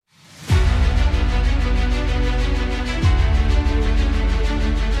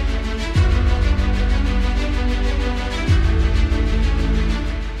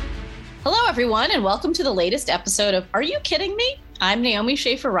everyone, and welcome to the latest episode of Are You Kidding Me? I'm Naomi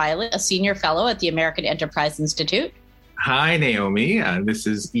Schaefer-Riley, a senior fellow at the American Enterprise Institute. Hi, Naomi. This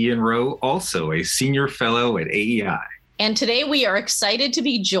is Ian Rowe, also a senior fellow at AEI. And today we are excited to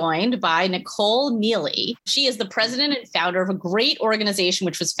be joined by Nicole Neily. She is the president and founder of a great organization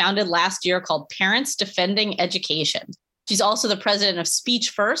which was founded last year called Parents Defending Education. She's also the president of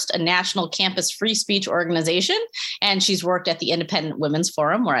Speech First, a national campus free speech organization. And she's worked at the Independent Women's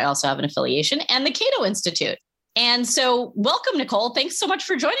Forum, where I also have an affiliation, and the Cato Institute. And so welcome, Nicole. Thanks so much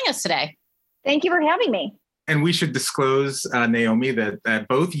for joining us today. Thank you for having me. And we should disclose, Naomi, that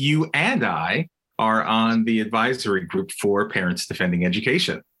both you and I are on the advisory group for Parents Defending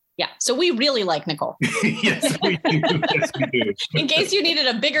Education. Yeah, so we really like Nicole. Yes, we do. Yes, we do. In case you needed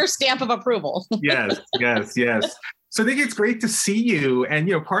a bigger stamp of approval. Yes. So I think it's great to see you. And,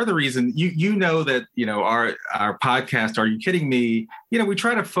 part of the reason you know that, our podcast, Are You Kidding Me? We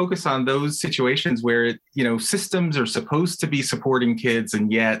try to focus on those situations where, systems are supposed to be supporting kids,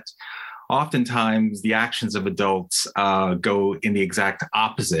 and yet oftentimes the actions of adults go in the exact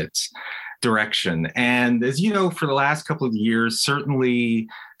opposite direction. And as you know, for the last couple of years, certainly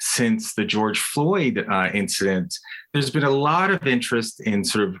since the George Floyd incident, there's been a lot of interest in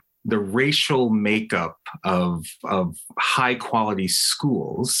sort of the racial makeup of high quality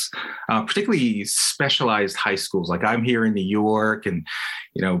schools, particularly specialized high schools. Like I'm here in New York, and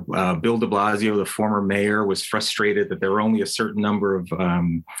Bill de Blasio, the former mayor, was frustrated that there were only a certain number of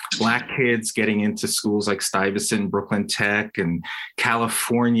Black kids getting into schools like Stuyvesant, Brooklyn Tech, and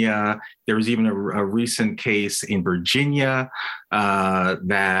California. There was even a recent case in Virginia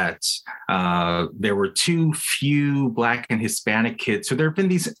that there were too few Black and Hispanic kids. So there have been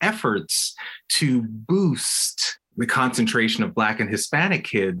these efforts to boost the concentration of Black and Hispanic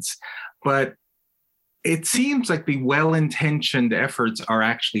kids, but it seems like the well-intentioned efforts are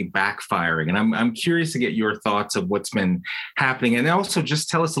actually backfiring. And I'm curious to get your thoughts of what's been happening. And also just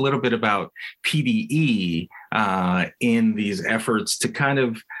tell us a little bit about PDE in these efforts to kind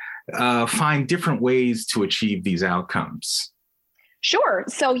of find different ways to achieve these outcomes. Sure.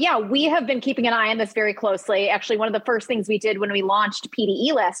 So we have been keeping an eye on this very closely. Actually, one of the first things we did when we launched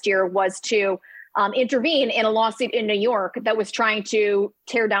PDE last year was to intervene in a lawsuit in New York that was trying to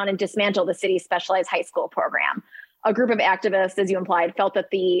tear down and dismantle the city's specialized high school program. A group of activists, as you implied, felt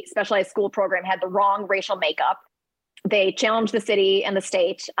that the specialized school program had the wrong racial makeup. They challenged the city and the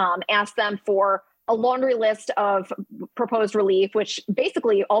state, asked them for a laundry list of proposed relief, which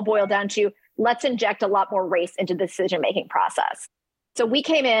basically all boiled down to let's inject a lot more race into the decision-making process. So we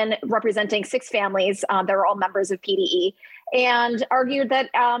came in representing 6 families that are all members of PDE and argued that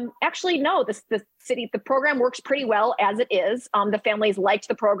the program works pretty well as it is. The families liked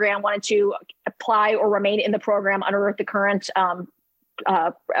the program, wanted to apply or remain in the program under the current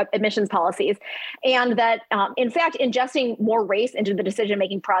admissions policies. And that, in fact, ingesting more race into the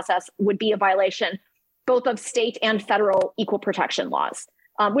decision-making process would be a violation both of state and federal equal protection laws.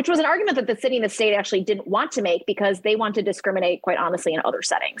 Which was an argument that the city and the state actually didn't want to make because they want to discriminate, quite honestly, in other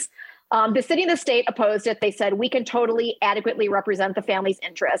settings. The city and the state opposed it. They said, we can totally adequately represent the family's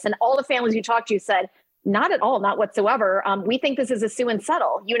interests. And all the families we talked to said, not at all, not whatsoever. We think this is a sue and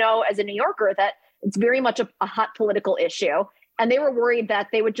settle. As a New Yorker, that it's very much a hot political issue. And they were worried that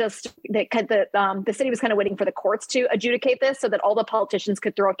they would the city was kind of waiting for the courts to adjudicate this so that all the politicians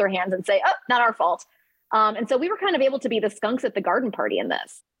could throw up their hands and say, oh, not our fault. And so we were kind of able to be the skunks at the garden party in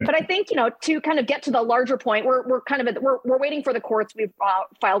this. But I think, to kind of get to the larger point, we're waiting for the courts. We've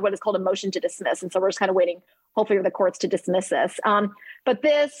filed what is called a motion to dismiss. And so we're just kind of waiting, hopefully, for the courts to dismiss this. But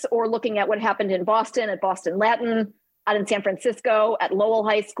this, or looking at what happened in Boston, at Boston Latin, out in San Francisco, at Lowell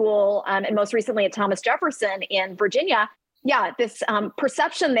High School, and most recently at Thomas Jefferson in Virginia. This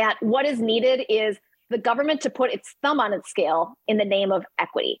perception that what is needed is the government to put its thumb on its scale in the name of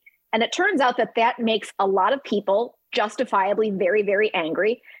equity. And it turns out that makes a lot of people justifiably very, very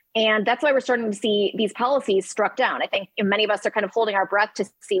angry. And that's why we're starting to see these policies struck down. I think many of us are kind of holding our breath to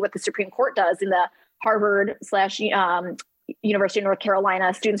see what the Supreme Court does in the Harvard/University of North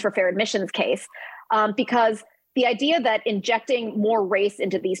Carolina Students for Fair Admissions case, because the idea that injecting more race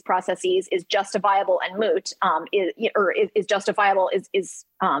into these processes is justifiable and moot is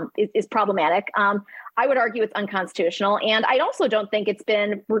problematic. I would argue it's unconstitutional, and I also don't think it's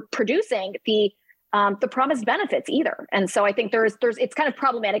been producing the promised benefits either. And so I think it's kind of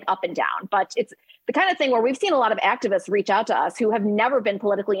problematic up and down, but it's the kind of thing where we've seen a lot of activists reach out to us who have never been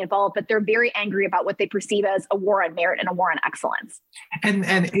politically involved, but they're very angry about what they perceive as a war on merit and a war on excellence.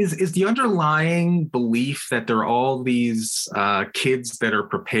 And is the underlying belief that there are all these kids that are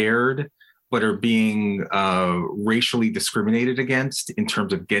prepared but are being racially discriminated against in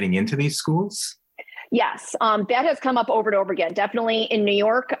terms of getting into these schools? Yes, that has come up over and over again. Definitely in New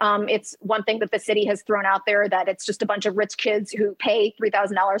York, it's one thing that the city has thrown out there, that it's just a bunch of rich kids who pay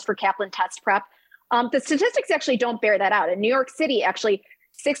 $3,000 for Kaplan test prep. The statistics actually don't bear that out. In New York City, actually,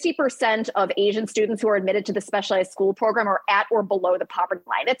 60% of Asian students who are admitted to the specialized school program are at or below the poverty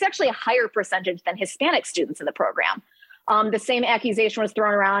line. It's actually a higher percentage than Hispanic students in the program. The same accusation was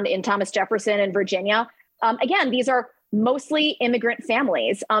thrown around in Thomas Jefferson in Virginia. Again, these are mostly immigrant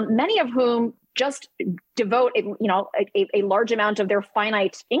families, many of whom just devote a large amount of their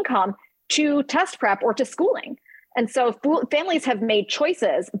finite income to test prep or to schooling. And so families have made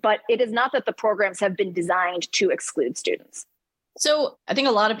choices, but it is not that the programs have been designed to exclude students. So I think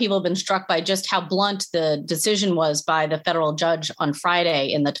a lot of people have been struck by just how blunt the decision was by the federal judge on Friday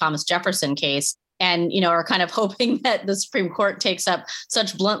in the Thomas Jefferson case, and, are kind of hoping that the Supreme Court takes up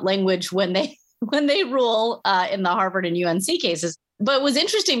such blunt language when they rule in the Harvard and UNC cases. But it was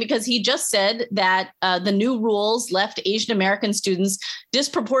interesting because he just said that the new rules left Asian American students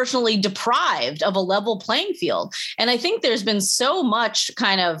disproportionately deprived of a level playing field. And I think there's been so much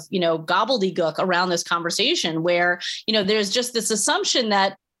kind of, gobbledygook around this conversation where, there's just this assumption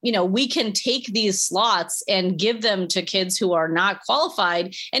that, we can take these slots and give them to kids who are not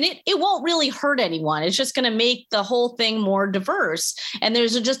qualified, and it won't really hurt anyone. It's just going to make the whole thing more diverse. And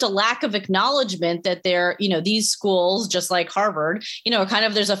there's just a lack of acknowledgement that these schools, just like Harvard, kind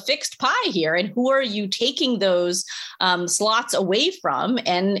of there's a fixed pie here. And who are you taking those slots away from?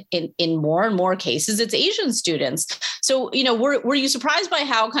 And in more and more cases, it's Asian students. So, were you surprised by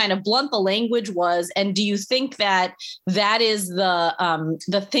how kind of blunt the language was? And do you think that is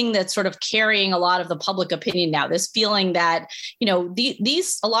the thing that's sort of carrying a lot of the public opinion now, this feeling that,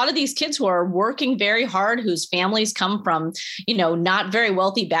 a lot of these kids who are working very hard, whose families come from, not very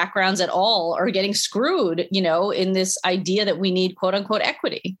wealthy backgrounds at all, are getting screwed, in this idea that we need quote unquote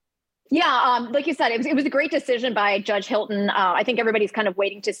equity? Yeah, like you said, it was a great decision by Judge Hilton. I think everybody's kind of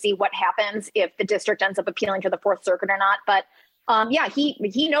waiting to see what happens if the district ends up appealing to the Fourth Circuit or not. But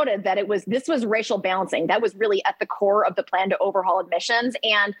he noted that this was racial balancing. That was really at the core of the plan to overhaul admissions.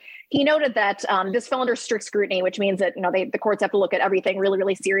 And he noted that this fell under strict scrutiny, which means that, the courts have to look at everything really,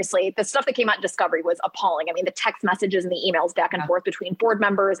 really seriously. The stuff that came out in discovery was appalling. I mean, the text messages and the emails back and forth between board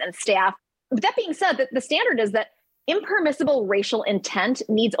members and staff. But that being said, the standard is that impermissible racial intent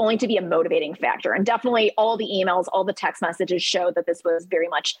needs only to be a motivating factor. And definitely all the emails, all the text messages show that this was very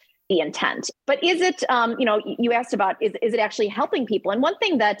much the intent. But is it, you asked about, is it actually helping people? And one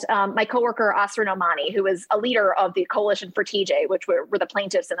thing that my coworker, Asra Nomani, who is a leader of the Coalition for TJ, which were the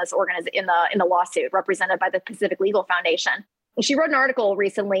plaintiffs in this in the lawsuit represented by the Pacific Legal Foundation, she wrote an article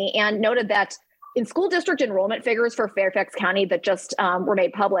recently and noted that in school district enrollment figures for Fairfax County that just were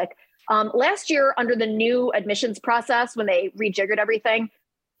made public, last year, under the new admissions process, when they rejiggered everything,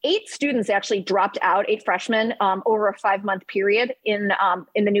 8 students actually dropped out, 8 freshmen, over a 5-month period in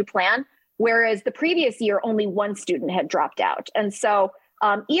the new plan, whereas the previous year, only 1 student had dropped out. And so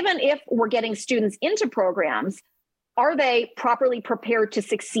even if we're getting students into programs, are they properly prepared to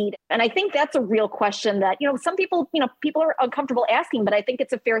succeed? And I think that's a real question that, some people are uncomfortable asking, but I think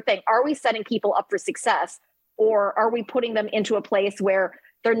it's a fair thing. Are we setting people up for success, or are we putting them into a place where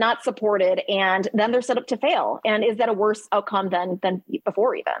they're not supported and then they're set up to fail? And is that a worse outcome than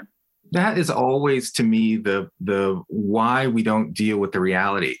before even? That is always, to me, the why we don't deal with the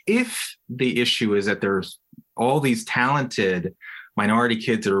reality. If the issue is that there's all these talented minority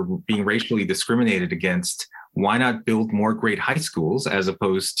kids that are being racially discriminated against, why not build more great high schools as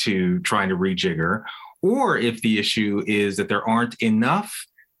opposed to trying to rejigger? Or if the issue is that there aren't enough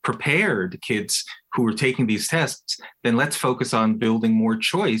prepared kids who are taking these tests, then let's focus on building more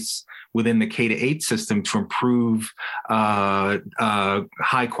choice within the K-8 system to improve high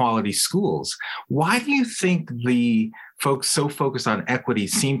quality schools. Why do you think the folks so focused on equity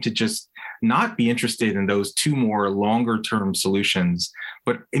seem to just not be interested in those 2 more longer term solutions,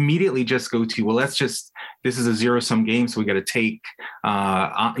 but immediately just go to, well, this is a zero-sum game, so we got to take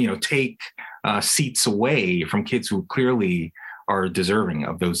seats away from kids who clearly are deserving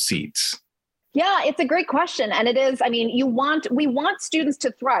of those seats? Yeah, it's a great question. And it is, we want students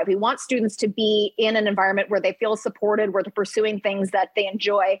to thrive. We want students to be in an environment where they feel supported, where they're pursuing things that they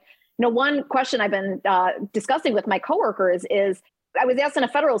enjoy. One question I've been discussing with my coworkers is, I was asked in a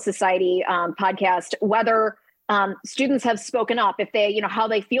Federal Society podcast whether students have spoken up, if they, how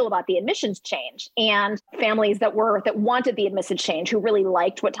they feel about the admissions change, and families that wanted the admissions change, who really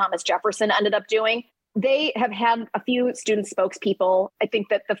liked what Thomas Jefferson ended up doing. They have had a few student spokespeople. I think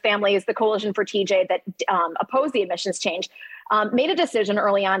that the families, the Coalition for TJ, that oppose the admissions change, made a decision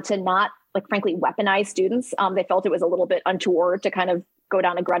early on to not, like, frankly, weaponize students. They felt it was a little bit untoward to kind of go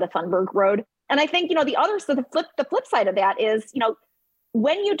down a Greta Thunberg road. And I think, the flip side of that is,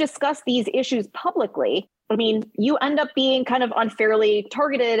 when you discuss these issues publicly, I mean, you end up being kind of unfairly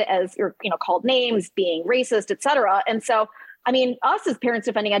targeted as you're, called names, being racist, et cetera. And so, I mean, us as Parents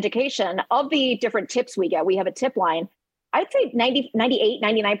Defending Education, of the different tips we get, we have a tip line. I'd say 98,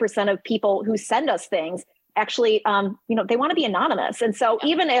 99% of people who send us things actually, they want to be anonymous. And so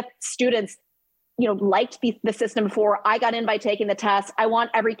even if students, liked the system before, I got in by taking the test, I want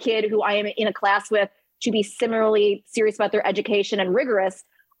every kid who I am in a class with to be similarly serious about their education and rigorous.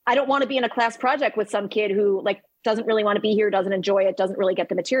 I don't want to be in a class project with some kid who doesn't really want to be here, doesn't enjoy it, doesn't really get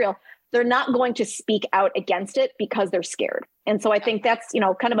the material. They're not going to speak out against it because they're scared. And so I think that's,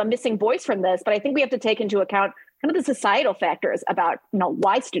 kind of a missing voice from this, but I think we have to take into account kind of the societal factors about,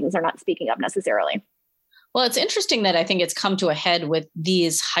 why students are not speaking up necessarily. Well, it's interesting that I think it's come to a head with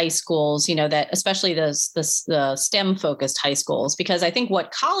these high schools, that especially the STEM focused high schools, because I think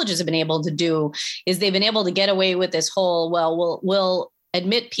what colleges have been able to do is they've been able to get away with this whole, we'll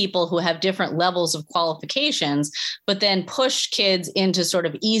admit people who have different levels of qualifications, but then push kids into sort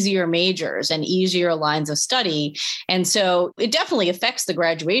of easier majors and easier lines of study. And so it definitely affects the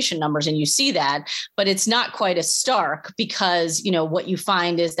graduation numbers, and you see that, but it's not quite as stark because, what you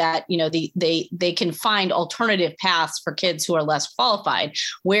find is that, they can find alternative paths for kids who are less qualified.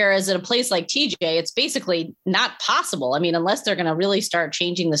 Whereas at a place like TJ, it's basically not possible. I mean, unless they're going to really start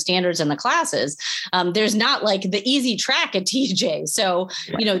changing the standards in the classes, there's not like the easy track at TJ. So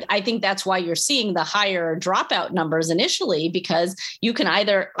I think that's why you're seeing the higher dropout numbers initially, because you can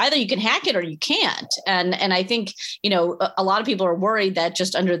either you can hack it or you can't. And I think, a lot of people are worried that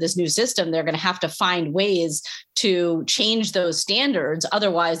just under this new system, they're going to have to find ways to change those standards.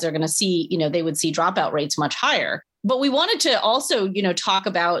 Otherwise, they're going to see, they would see dropout rates much higher. But we wanted to also, talk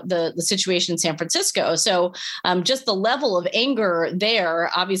about the situation in San Francisco. So just the level of anger there,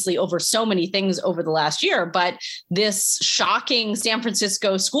 obviously over so many things over the last year, but this shocking San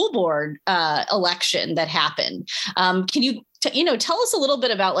Francisco school board election that happened. Can you tell us a little bit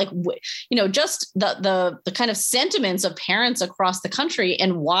about just the kind of sentiments of parents across the country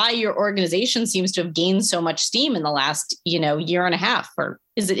and why your organization seems to have gained so much steam in the last, year and a half, or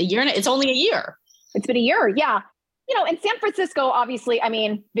is it a year? It's only a year. It's been a year. Yeah. In San Francisco, obviously, I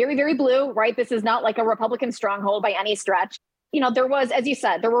mean, very, very blue, right? This is not like a Republican stronghold by any stretch. There was, as you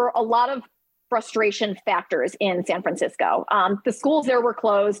said, there were a lot of frustration factors in San Francisco. The schools there were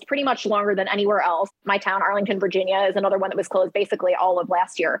closed pretty much longer than anywhere else. My town, Arlington, Virginia, is another one that was closed basically all of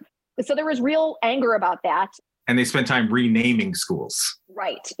last year. So there was real anger about that. And they spent time renaming schools.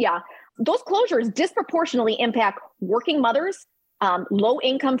 Right. Yeah. Those closures disproportionately impact working mothers,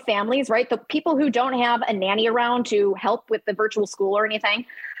 low-income families, right? The people who don't have a nanny around to help with the virtual school or anything.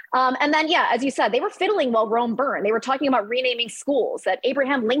 And then, as you said, they were fiddling while Rome burned. They were talking about renaming schools, that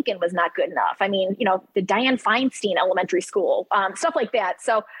Abraham Lincoln was not good enough. I mean, the Dianne Feinstein Elementary School, stuff like that.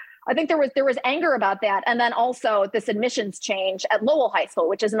 So I think there was anger about that. And then also this admissions change at Lowell High School,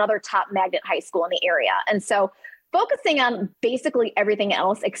 which is another top magnet high school in the area. And so focusing on basically everything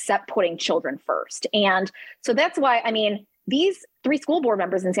else except putting children first. And so that's why, I mean, these 3 school board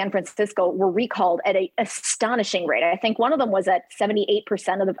members in San Francisco were recalled at an astonishing rate. I think one of them was at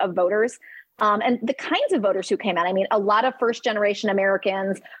 78% of voters. And the kinds of voters who came out, I mean, a lot of first-generation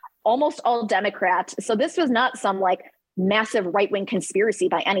Americans, almost all Democrats. So this was not some massive right-wing conspiracy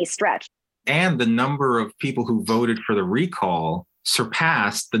by any stretch. And the number of people who voted for the recall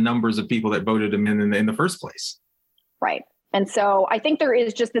surpassed the numbers of people that voted him in the first place. Right. And so I think there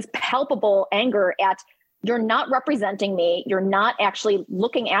is just this palpable anger at, you're not representing me. You're not actually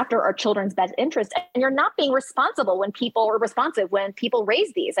looking after our children's best interest. And you're not being responsible when people are responsive, when people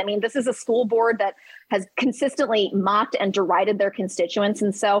raise these. I mean, this is a school board that has consistently mocked and derided their constituents.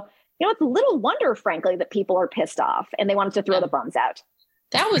 And so, it's little wonder, frankly, that people are pissed off and they wanted to throw the bums out.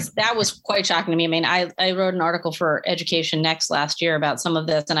 That was quite shocking to me. I mean, I wrote an article for Education Next last year about some of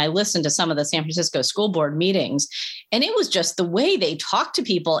this, and I listened to some of the San Francisco school board meetings, and it was just the way they talked to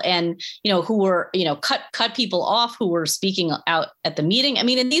people and, who were, cut people off who were speaking out at the meeting. I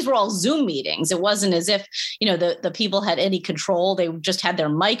mean, and these were all Zoom meetings. It wasn't as if, the people had any control. They just had their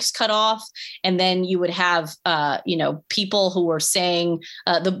mics cut off. And then you would have, people who were saying,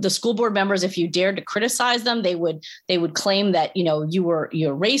 the school board members, if you dared to criticize them, they would claim that,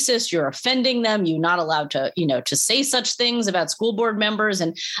 you're racist, you're offending them, you're not allowed to, to say such things about school board members.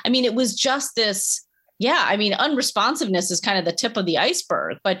 And I mean, it was just this, unresponsiveness is kind of the tip of the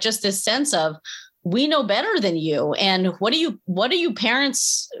iceberg, but just this sense of, we know better than you. And what are you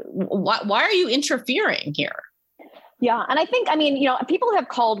parents, why are you interfering here? Yeah. And I think, people have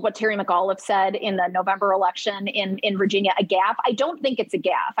called what Terry McAuliffe said in the November election in Virginia a gaffe. I don't think it's a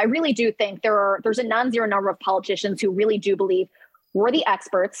gaffe. I really do think there's a non-zero number of politicians who really do believe we're the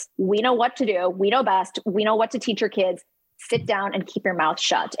experts. We know what to do. We know best. We know what to teach our kids. Sit down and keep your mouth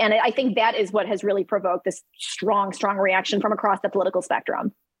shut. And I think that is what has really provoked this strong reaction from across the political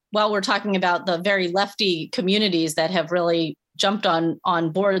spectrum. Well, we're talking about the very lefty communities that have really jumped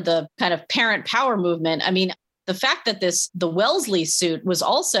on board the kind of parent power movement. I mean, the fact that the Wellesley suit was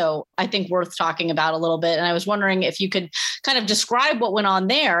also, I think, worth talking about a little bit. And I was wondering if you could kind of describe what went on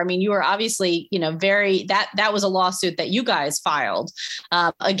there. I mean, you were obviously, that was a lawsuit that you guys filed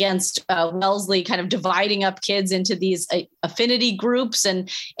against Wellesley, kind of dividing up kids into these affinity groups, and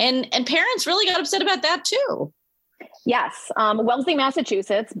parents really got upset about that too. Yes. Wellesley,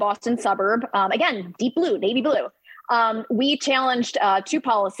 Massachusetts, Boston suburb, again, deep blue, navy blue. We challenged two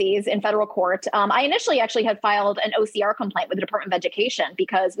policies in federal court. I initially actually had filed an OCR complaint with the Department of Education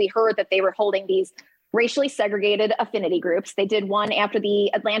because we heard that they were holding these racially segregated affinity groups. They did one after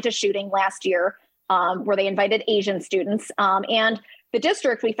the Atlanta shooting last year where they invited Asian students. And the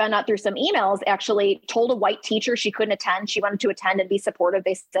district, we found out through some emails, actually told a white teacher she couldn't attend. She wanted to attend and be supportive.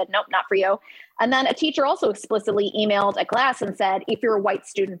 They said, nope, not for you. And then a teacher also explicitly emailed a class and said, if you're a white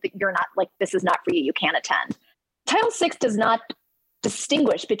student, you're not, this is not for you. You can't attend. Title VI does not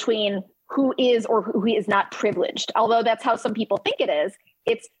distinguish between who is or who is not privileged, although that's how some people think it is.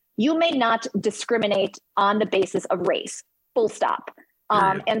 It's you may not discriminate on the basis of race, full stop.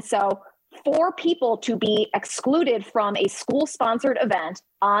 And so for people to be excluded from a school-sponsored event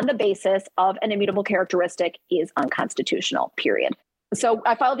on the basis of an immutable characteristic is unconstitutional, period. So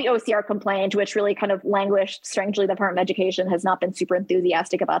I filed the OCR complaint, which really kind of languished. Strangely, the Department of Education has not been super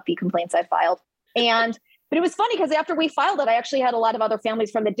enthusiastic about the complaints I filed. But it was funny because after we filed it, I actually had a lot of other families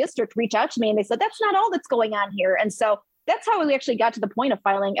from the district reach out to me and they said, that's not all that's going on here. And so that's how we actually got to the point of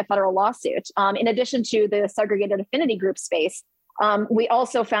filing a federal lawsuit. In addition to the segregated affinity group space, we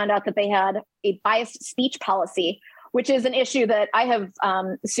also found out that they had a biased speech policy, which is an issue that I have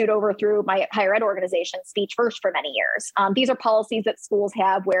sued over through my higher ed organization, Speech First, for many years. These are policies that schools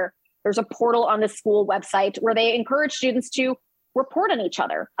have where there's a portal on the school website where they encourage students to report on each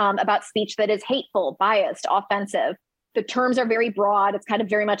other about speech that is hateful, biased, offensive. The terms are very broad. It's kind of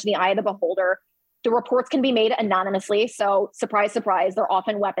very much in the eye of the beholder. The reports can be made anonymously. So surprise, surprise, they're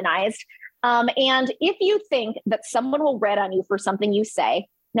often weaponized. And if you think that someone will rat on you for something you say,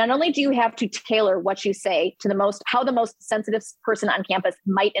 not only do you have to tailor what you say to how the most sensitive person on campus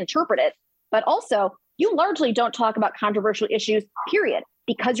might interpret it, but also you largely don't talk about controversial issues, period,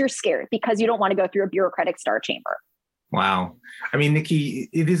 because you're scared, because you don't want to go through a bureaucratic star chamber. Wow. I mean, Nikki,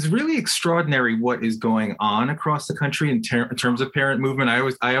 it is really extraordinary what is going on across the country in terms of parent movement.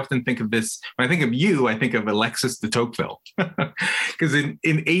 I often think of this, when I think of you, I think of Alexis de Tocqueville. Because in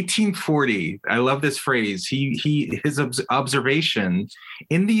 1840, I love this phrase, his observation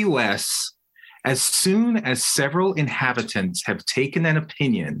in the US, as soon as several inhabitants have taken an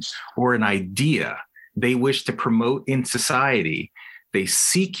opinion or an idea they wish to promote in society, they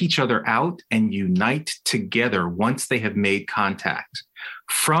seek each other out and unite together once they have made contact.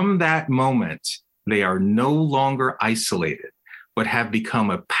 From that moment, they are no longer isolated, but have become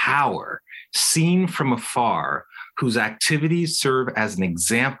a power seen from afar, whose activities serve as an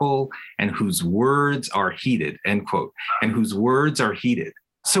example and whose words are heeded, end quote, and whose words are heeded.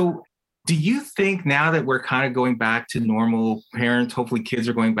 So do you think now that we're kind of going back to normal, parents, hopefully kids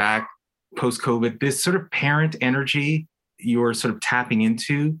are going back post-COVID, this sort of parent energy you're sort of tapping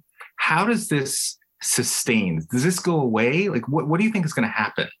into, how does this sustain? Does this go away? Like, what do you think is going to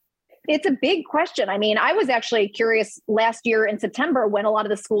happen? It's a big question. I mean, I was actually curious last year in September when a lot of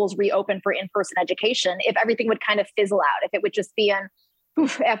the schools reopened for in-person education, if everything would kind of fizzle out, if it would just be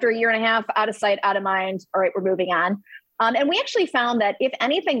after a year and a half, out of sight, out of mind. All right, we're moving on. And we actually found that if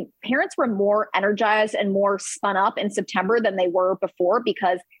anything, parents were more energized and more spun up in September than they were before,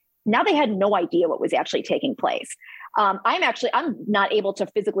 because now they had no idea what was actually taking place. I'm not able to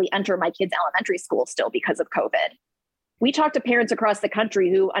physically enter my kids' elementary school still because of COVID. We talk to parents across the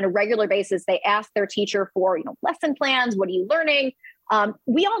country who on a regular basis, they ask their teacher for, lesson plans. What are you learning?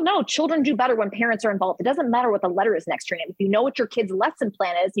 We all know children do better when parents are involved. It doesn't matter what the letter is next to your name. If you know what your kid's lesson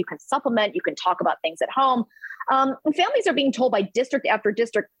plan is, you can supplement, you can talk about things at home. And families are being told by district after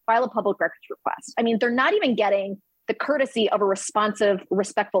district, file a public records request. I mean, they're not even getting the courtesy of a responsive,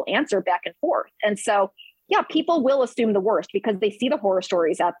 respectful answer back and forth. And so, yeah, people will assume the worst because they see the horror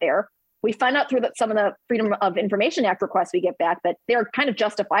stories out there. We find out through some of the Freedom of Information Act requests we get back that they're kind of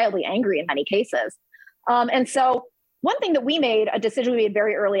justifiably angry in many cases. And so one thing that a decision we made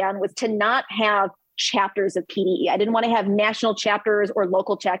very early on was to not have chapters of PDE. I didn't want to have national chapters or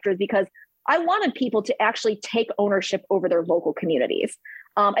local chapters because I wanted people to actually take ownership over their local communities.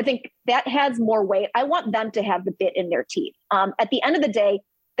 I think that has more weight. I want them to have the bit in their teeth. At the end of the day,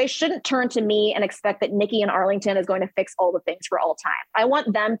 they shouldn't turn to me and expect that Nikki in Arlington is going to fix all the things for all time. I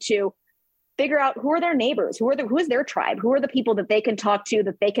want them to figure out who are their neighbors, who is their tribe, who are the people that they can talk to,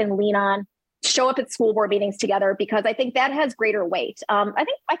 that they can lean on, show up at school board meetings together, because I think that has greater weight. I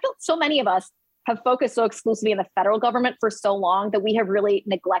feel so many of us have focused so exclusively in the federal government for so long that we have really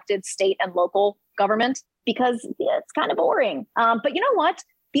neglected state and local government because it's kind of boring. But you know what?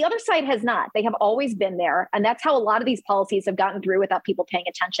 The other side has not. They have always been there. And that's how a lot of these policies have gotten through without people paying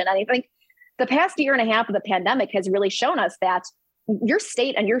attention. And I think the past year and a half of the pandemic has really shown us that your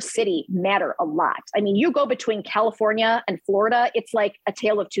state and your city matter a lot. I mean, you go between California and Florida, it's like a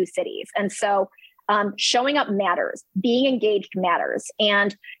tale of two cities. And so showing up matters, being engaged matters.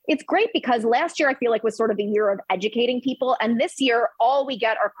 And it's great because last year I feel like was sort of a year of educating people. And this year, all we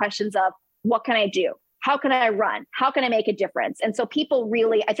get are questions of, what can I do? How can I run? How can I make a difference? And so people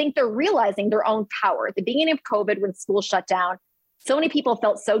really, I think they're realizing their own power. At the beginning of COVID, when schools shut down, so many people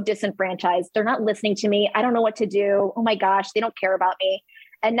felt so disenfranchised. They're not listening to me. I don't know what to do. Oh my gosh, they don't care about me.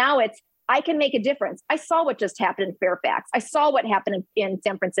 And now it's, I can make a difference. I saw what just happened in Fairfax. I saw what happened in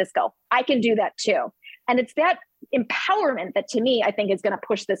San Francisco. I can do that too. And it's that empowerment that to me, I think is going to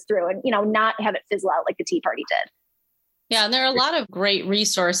push this through and, not have it fizzle out like the Tea Party did. Yeah, and there are a lot of great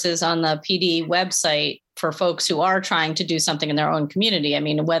resources on the PD website for folks who are trying to do something in their own community. I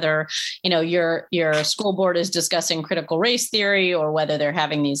mean, whether, your school board is discussing critical race theory or whether they're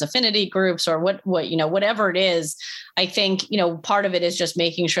having these affinity groups or whatever it is, I think, part of it is just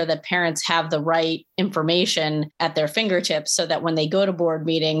making sure that parents have the right information at their fingertips so that when they go to board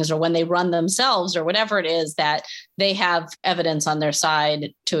meetings or when they run themselves or whatever it is, that they have evidence on their side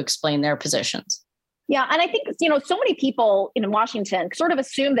to explain their positions. Yeah. And I think, so many people in Washington sort of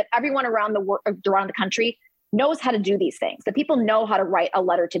assume that everyone around the country knows how to do these things, that people know how to write a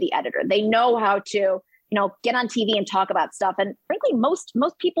letter to the editor. They know how to, get on TV and talk about stuff. And frankly, most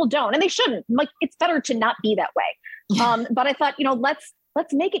people don't, and they shouldn't. Like, it's better to not be that way. But I thought,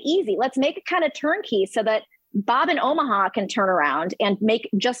 let's make it easy. Let's make it kind of turnkey so that Bob in Omaha can turn around and make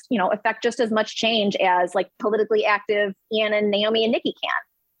affect just as much change as like politically active Ian and Naomi and Nikki can.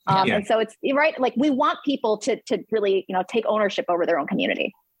 And so it's right. Like, we want people to really, take ownership over their own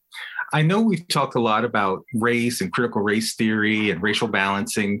community. I know we've talked a lot about race and critical race theory and racial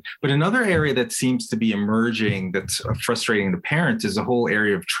balancing, but another area that seems to be emerging that's frustrating the parents is the whole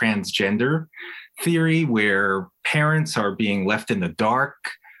area of transgender theory, where parents are being left in the dark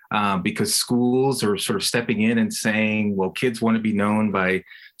because schools are sort of stepping in and saying, well, kids want to be known by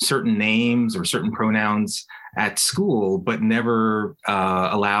certain names or certain pronouns at school, but never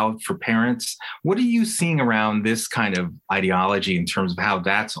allowed for parents. What are you seeing around this kind of ideology in terms of how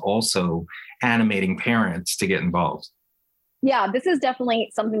that's also animating parents to get involved? Yeah, this is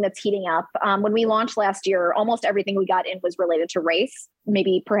definitely something that's heating up. When we launched last year, almost everything we got in was related to race,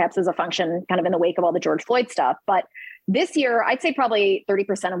 maybe perhaps as a function kind of in the wake of all the George Floyd stuff. But this year, I'd say probably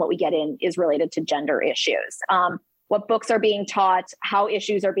 30% of what we get in is related to gender issues. What books are being taught, how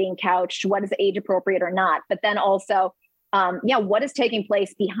issues are being couched, what is age appropriate or not. But then also, what is taking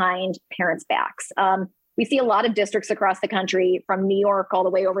place behind parents' backs? We see a lot of districts across the country, from New York all the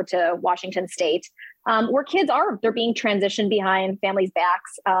way over to Washington State, where kids they're being transitioned behind families'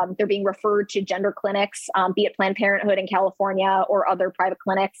 backs. They're being referred to gender clinics, be it Planned Parenthood in California or other private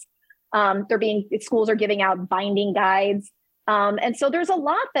clinics. Schools are giving out binding guides. And so there's a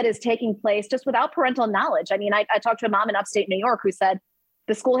lot that is taking place just without parental knowledge. I mean, I talked to a mom in upstate New York who said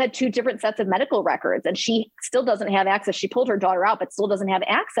the school had 2 different sets of medical records and she still doesn't have access. She pulled her daughter out, but still doesn't have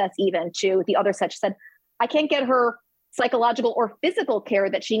access even to the other set. She said, I can't get her psychological or physical care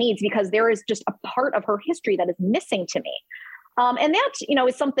that she needs because there is just a part of her history that is missing to me. And that,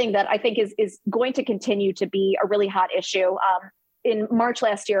 is something that I think is going to continue to be a really hot issue. In March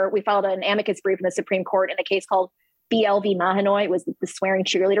last year, we filed an amicus brief in the Supreme Court in a case called BL v. Mahanoy. It was the swearing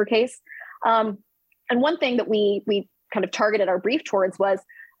cheerleader case. And one thing that we kind of targeted our brief towards was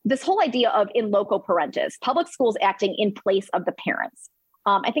this whole idea of in loco parentis, public schools acting in place of the parents.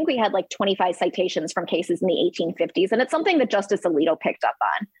 I think we had like 25 citations from cases in the 1850s. And it's something that Justice Alito picked up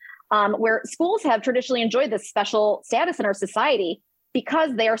on, where schools have traditionally enjoyed this special status in our society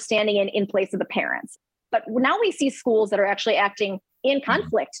because they are standing in place of the parents. But now we see schools that are actually acting in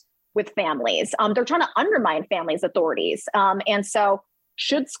conflict with families. They're trying to undermine families' authorities. And so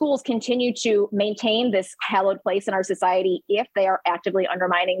should schools continue to maintain this hallowed place in our society if they are actively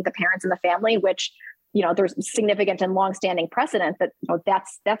undermining the parents and the family, which there's significant and longstanding precedent that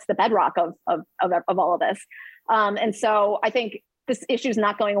that's the bedrock of all of this. And so I think this issue is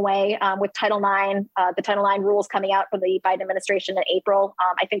not going away with Title IX, the Title IX rules coming out from the Biden administration in April.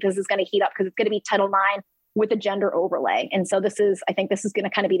 I think this is going to heat up because it's going to be Title IX with a gender overlay. And so I think this is going to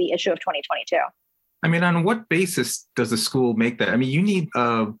kind of be the issue of 2022. I mean, on what basis does the school make that? I mean, you need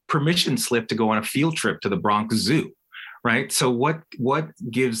a permission slip to go on a field trip to the Bronx Zoo, right? So what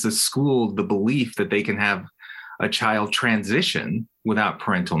gives the school the belief that they can have a child transition without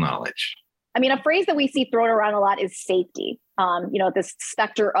parental knowledge? I mean, a phrase that we see thrown around a lot is safety. This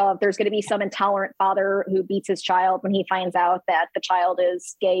specter of there's going to be some intolerant father who beats his child when he finds out that the child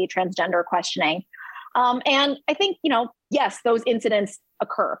is gay, transgender, questioning. And I think, yes, those incidents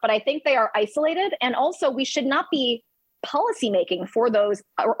occur, but I think they are isolated. And also we should not be policymaking for those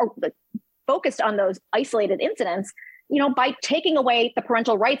or focused on those isolated incidents, by taking away the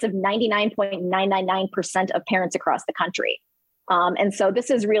parental rights of 99.999% of parents across the country. And so this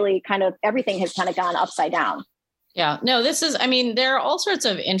is really everything has kind of gone upside down. Yeah, no, there are all sorts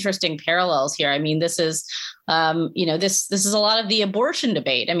of interesting parallels here. I mean, this is, this is a lot of the abortion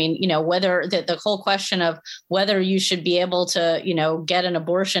debate. I mean, whether the whole question of whether you should be able to, get an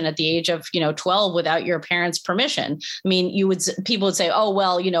abortion at the age of, 12 without your parents' permission. I mean, people would say, oh,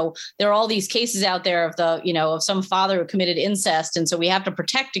 well, there are all these cases out there of of some father who committed incest. And so we have to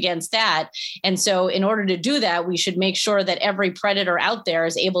protect against that. And so in order to do that, we should make sure that every predator out there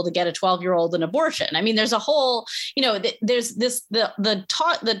is able to get a 12-year-old an abortion. I mean, there's a whole, there's this, the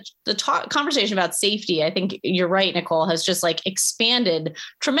conversation about safety. I think you're right, Nicole, has just expanded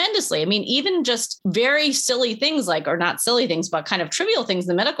tremendously. I mean, even just very silly things or not silly things, but kind of trivial things in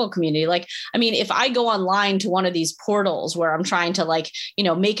the medical community. If I go online to one of these portals where I'm trying to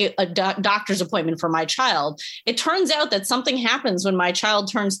make a doctor's appointment for my child, it turns out that something happens when my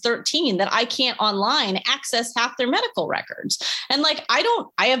child turns 13 that I can't online access half their medical records. And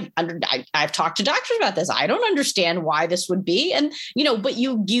I've talked to doctors about this. I don't understand why this would be. And, but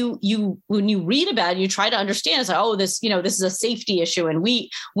you, when you read about it, you try to understand, it's this is a safety issue. And we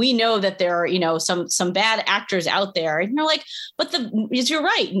know that there are, some bad actors out there. And you're like, but you're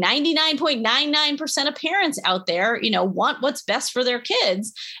right. 99.99% of parents out there, want what's best for their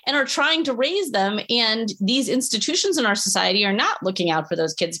kids and are trying to raise them. And these institutions in our society are not looking out for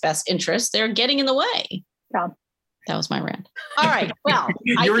those kids' best interests. They're getting in the way. Yeah. That was my rant. All right. Well,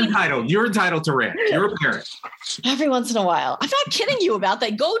 you're entitled to rant. You're a parent. Every once in a while. I'm not kidding you about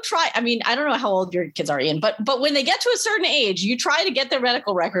that. Go try. I mean, I don't know how old your kids are, Ian, but when they get to a certain age, you try to get their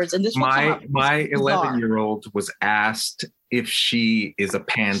medical records, and this will come up. My 11-year-old was asked if she is a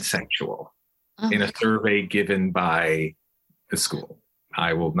pansexual in a survey given by the school.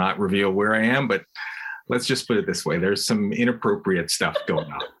 I will not reveal where I am, but let's just put it this way. There's some inappropriate stuff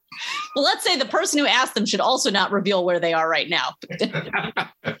going on. Well, let's say the person who asked them should also not reveal where they are right now.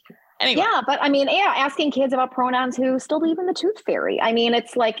 Anyway. Yeah, but asking kids about pronouns who still believe in the tooth fairy. I mean, and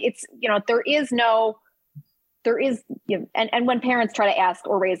when parents try to ask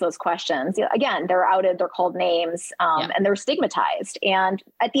or raise those questions, again, they're outed, they're called names, and they're stigmatized. And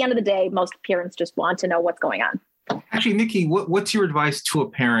at the end of the day, most parents just want to know what's going on. Actually, Nikki, what's your advice to a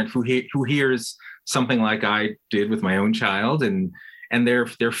parent who hears something like I did with my own child and they're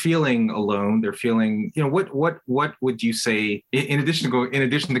feeling alone? They're feeling, what would you say in addition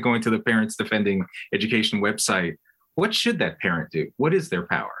to going to the Parents Defending Education website? What should that parent do? What is their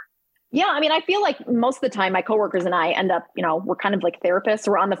power? Yeah, I mean, I feel like most of the time my coworkers and I end up, we're kind of like therapists.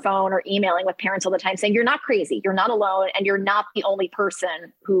 We're on the phone or emailing with parents all the time saying, you're not crazy, you're not alone, and you're not the only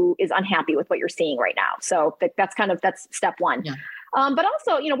person who is unhappy with what you're seeing right now. So that's step one. Yeah. But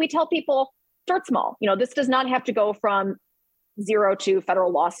also, we tell people, start small. This does not have to go from zero to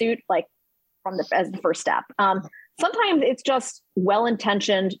federal lawsuit, as the first step. Sometimes it's just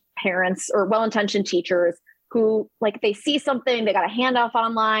well-intentioned parents or well-intentioned teachers who they see something, they got a handoff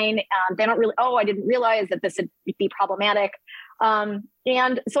online. They don't really, I didn't realize that this would be problematic.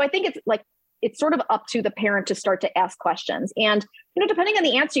 And so I think it's sort of up to the parent to start to ask questions. And, depending on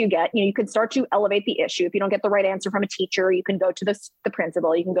the answer you get, you could start to elevate the issue. If you don't get the right answer from a teacher, you can go to the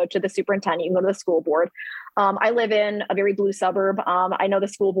principal, you can go to the superintendent, you can go to the school board. I live in a very blue suburb. I know the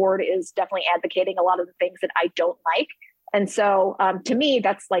school board is definitely advocating a lot of the things that I don't like. And so to me,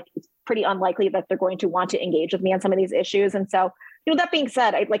 that's it's pretty unlikely that they're going to want to engage with me on some of these issues. And so, that being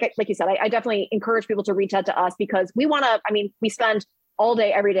said, like you said, I definitely encourage people to reach out to us because we spend all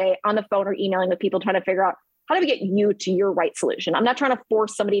day, every day on the phone or emailing with people trying to figure out how do we get you to your right solution. I'm not trying to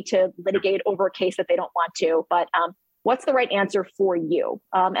force somebody to litigate over a case that they don't want to, but what's the right answer for you?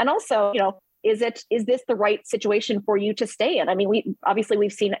 And also, is this the right situation for you to stay in? I mean,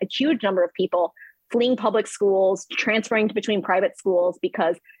 we've seen a huge number of people fleeing public schools, transferring between private schools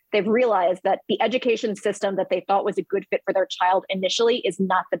because they've realized that the education system that they thought was a good fit for their child initially is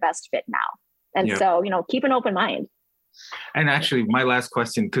not the best fit now. And so, keep an open mind. And actually, my last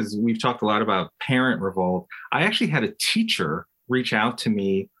question, because we've talked a lot about parent revolt, I actually had a teacher reach out to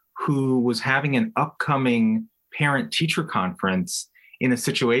me who was having an upcoming parent-teacher conference in a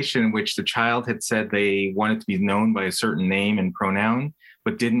situation in which the child had said they wanted to be known by a certain name and pronoun,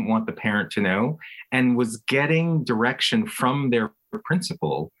 but didn't want the parent to know, and was getting direction from their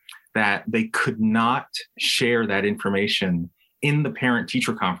principal that they could not share that information in the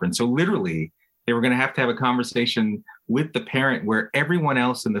parent-teacher conference. So literally, they were going to have a conversation with the parent where everyone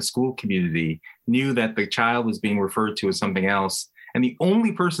else in the school community knew that the child was being referred to as something else. And the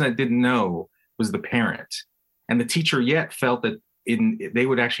only person that didn't know was the parent. And the teacher yet felt that they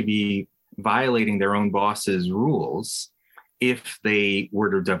would actually be violating their own boss's rules if they were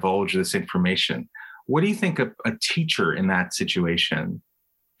to divulge this information. What do you think a teacher in that situation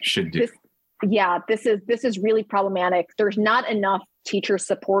should do? This is really problematic. There's not enough teacher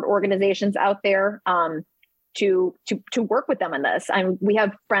support organizations out there to work with them on this. We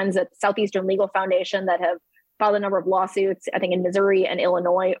have friends at Southeastern Legal Foundation that have filed a number of lawsuits, I think in Missouri and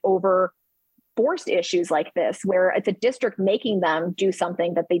Illinois, over forced issues like this, where it's a district making them do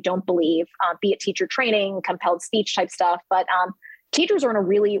something that they don't believe, be it teacher training, compelled speech type stuff. But teachers are in a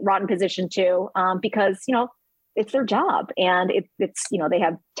really rotten position too, because, it's their job and it's they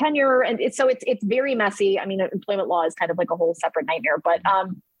have tenure, and it's very messy. I mean, employment law is kind of like a whole separate nightmare, but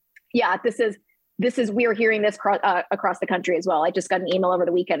this is we are hearing this across the country as well. I just got an email over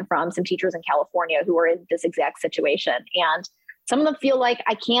the weekend from some teachers in California who are in this exact situation, and some of them feel like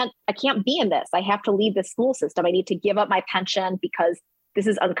I can't be in this. I have to leave the school system. I need to give up my pension because this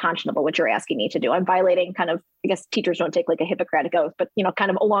is unconscionable what you're asking me to do. I'm violating kind of, I guess teachers don't take like a Hippocratic oath, but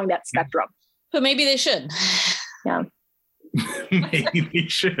kind of along that spectrum. But maybe they should. Yeah.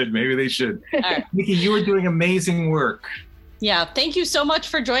 Maybe they should. All right. Nikki, you are doing amazing work. Yeah. Thank you so much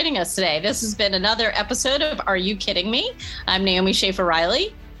for joining us today. This has been another episode of Are You Kidding Me? I'm Naomi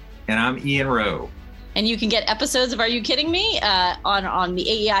Schaefer-Riley. And I'm Ian Rowe. And you can get episodes of Are You Kidding Me on the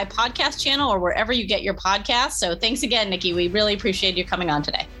AEI podcast channel or wherever you get your podcasts. So thanks again, Nikki. We really appreciate you coming on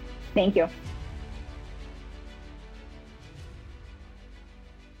today. Thank you.